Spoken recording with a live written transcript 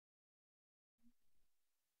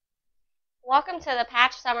Welcome to the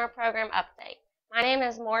Patch Summer Program Update. My name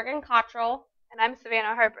is Morgan Cottrell. And I'm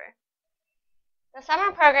Savannah Harper. The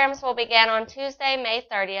summer programs will begin on Tuesday, May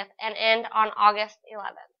 30th and end on August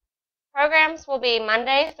 11th. Programs will be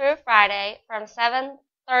Monday through Friday from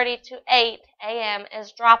 7:30 to 8 a.m.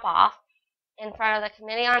 is drop-off in front of the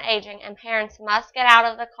Committee on Aging, and parents must get out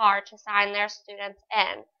of the car to sign their students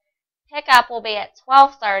in. Pickup will be at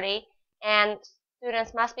 12:30, and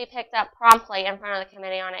students must be picked up promptly in front of the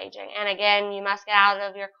Committee on Aging. And again, you must get out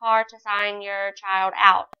of your car to sign your child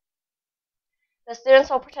out. The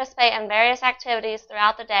students will participate in various activities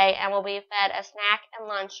throughout the day and will be fed a snack and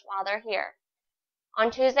lunch while they're here.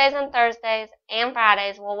 On Tuesdays and Thursdays and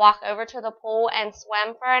Fridays, we'll walk over to the pool and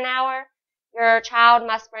swim for an hour. Your child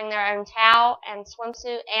must bring their own towel and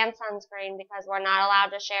swimsuit and sunscreen because we're not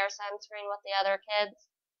allowed to share sunscreen with the other kids.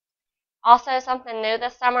 Also, something new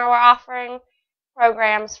this summer, we're offering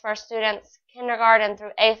programs for students kindergarten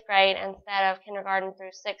through 8th grade instead of kindergarten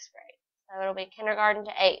through 6th grade. So it'll be kindergarten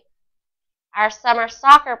to 8th. Our summer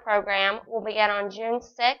soccer program will begin on June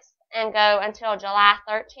 6th and go until July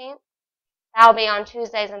 13th. That will be on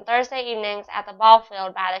Tuesdays and Thursday evenings at the ball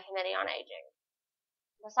field by the Committee on Aging.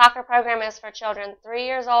 The soccer program is for children 3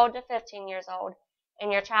 years old to 15 years old,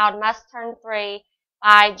 and your child must turn 3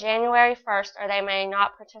 by January 1st or they may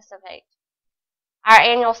not participate. Our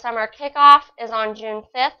annual summer kickoff is on June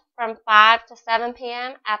 5th from 5 to 7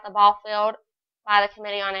 p.m. at the ball field by the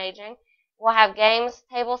Committee on Aging. We'll have games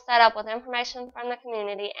tables set up with information from the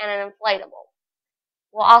community and an inflatable.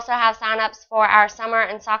 We'll also have sign-ups for our summer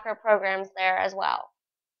and soccer programs there as well.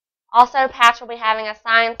 Also, Patch will be having a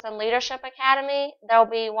Science and Leadership Academy. There will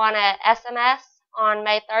be one at SMS on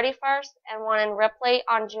May 31st and one in Ripley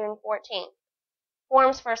on June 14th.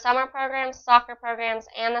 Forms for summer programs, soccer programs,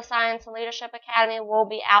 and the Science and Leadership Academy will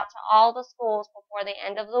be out to all the schools before the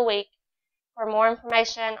end of the week. For more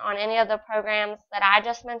information on any of the programs that I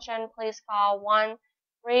just mentioned, please call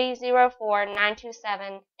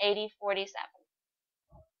 1-304-927-8047.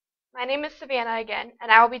 My name is Savannah again,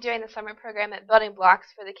 and I will be doing the summer program at Building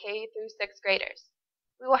Blocks for the K through 6th graders.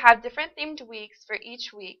 We will have different themed weeks for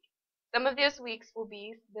each week. Some of those weeks will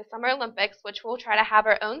be the Summer Olympics, which we'll try to have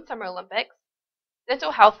our own Summer Olympics,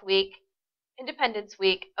 Dental Health Week, Independence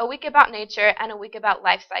Week, a week about nature, and a week about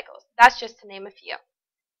life cycles. That's just to name a few.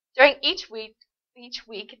 During each week,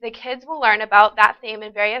 the kids will learn about that theme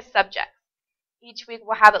in various subjects. Each week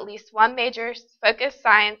we'll have at least one major focused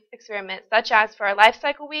science experiment, such as for our Life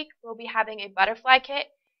Cycle Week, we'll be having a butterfly kit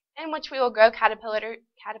in which we will grow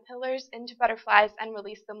caterpillars into butterflies and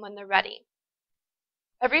release them when they're ready.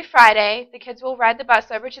 Every Friday, the kids will ride the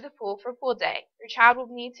bus over to the pool for pool day. Your child will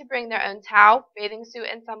need to bring their own towel, bathing suit,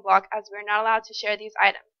 and sunblock, as we are not allowed to share these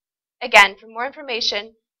items. Again, for more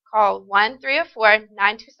information, call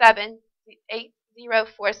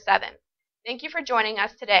 1-304-927-8047. Thank you for joining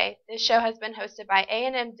us today. This show has been hosted by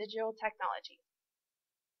A&M Digital Technology.